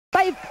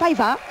pai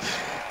vá.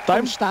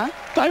 Como está?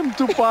 Time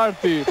to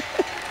Party.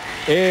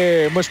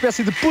 É uma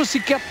espécie de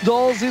Pussycat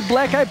Dolls e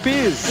Black Eyed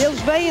Peas.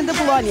 Eles vêm da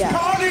Polónia.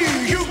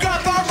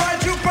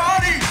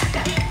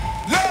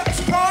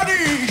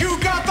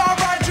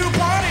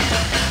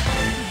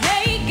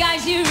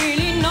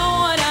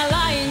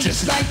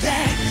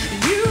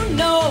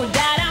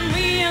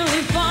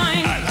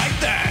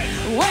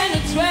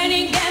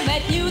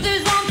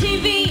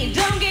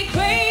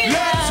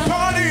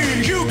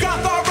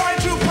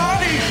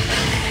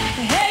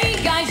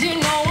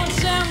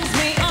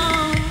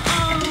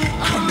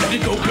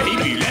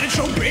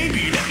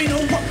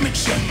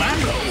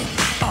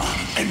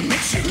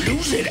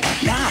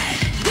 At night.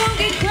 Don't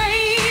get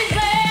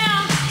crazy.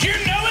 You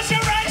know it's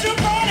your right to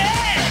party.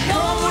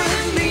 Come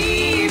with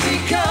me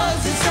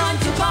because it's time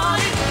to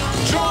party.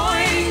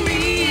 Join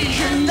me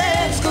and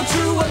let's go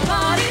to a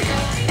party.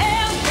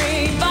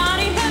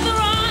 Everybody has a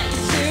right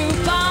to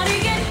party.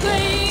 Get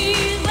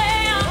crazy.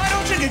 Why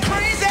don't you get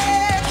crazy,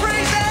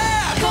 crazy?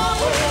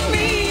 Come with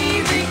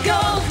me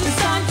because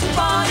it's time to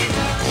party.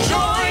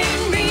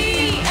 Join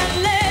me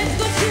and let's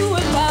go to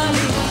a party.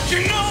 You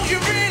know you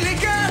really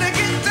gotta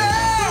get there.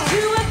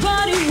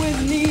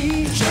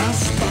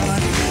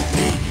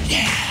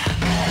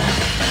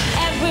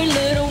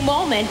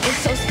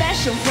 It's so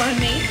special for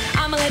me.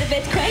 I'm a little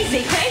bit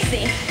crazy,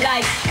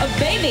 like a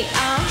baby.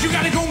 You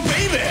gotta go,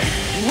 baby.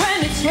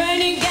 When it's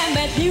raining and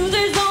bad news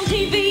is on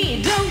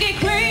TV, don't get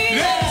crazy.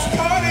 Let's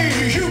party.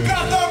 You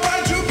got the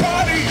right to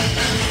party.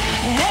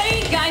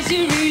 Hey guys,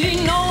 you really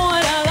know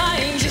what I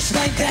like. Just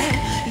like that,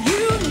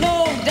 you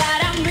know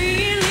that I'm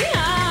really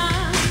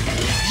high.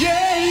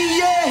 Yeah,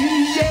 yeah,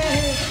 yeah.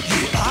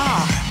 You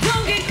are.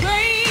 Don't get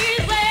crazy.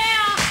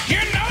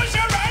 You know it's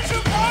your right to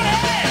party.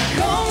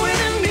 Go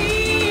with me.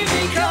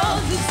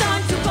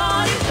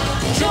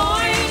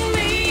 Join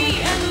me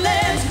and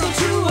let's go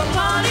to a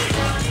party.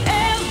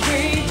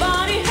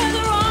 Everybody has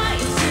a right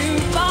to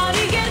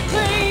party. Get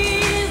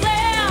crazy.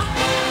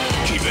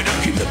 Keep it up,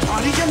 keep the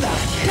party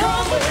alive.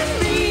 Come with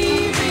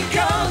me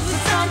because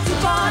it's time to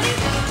party.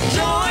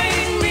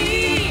 Join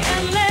me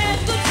and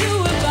let's go to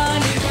a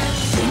party.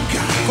 Think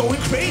I'm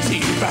going crazy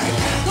right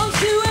now. Come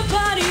to a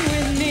party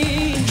with me.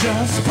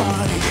 Just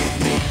party with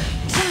me.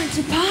 Time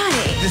to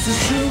party. This is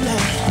true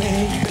life,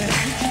 baby.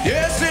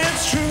 Yes,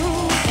 it's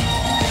true.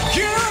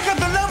 You got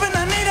the loving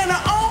I need and I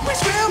always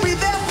will be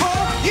there for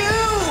you.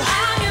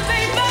 I'm your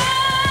baby.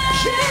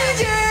 Yeah,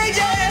 yeah,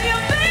 yeah. I'm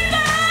your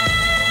baby.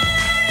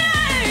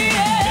 Yeah,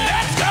 yeah.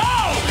 Let's go.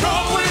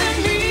 Come with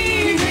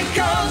me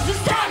because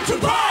it's time to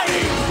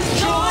party.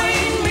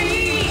 Join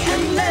me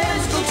and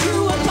let's go to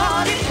a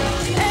party.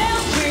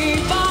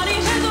 Everybody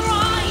has a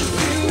right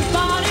to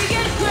party.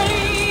 Get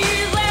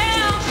crazy.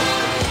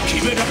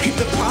 Keep it up, keep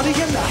the party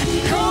alive.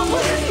 Come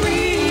with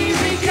me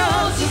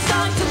because it's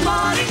time to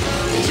party.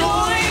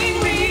 Join.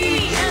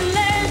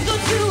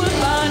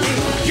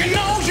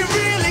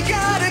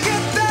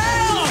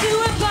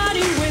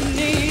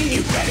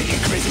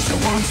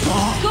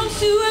 Come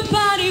to a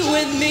party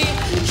with me,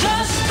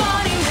 just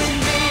party with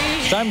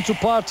me. Time to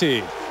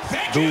Party,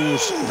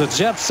 da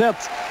Jet Set.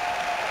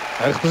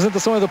 A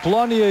representação é da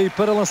Polónia e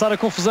para lançar a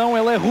confusão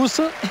ela é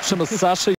russa, chama-se Sasha.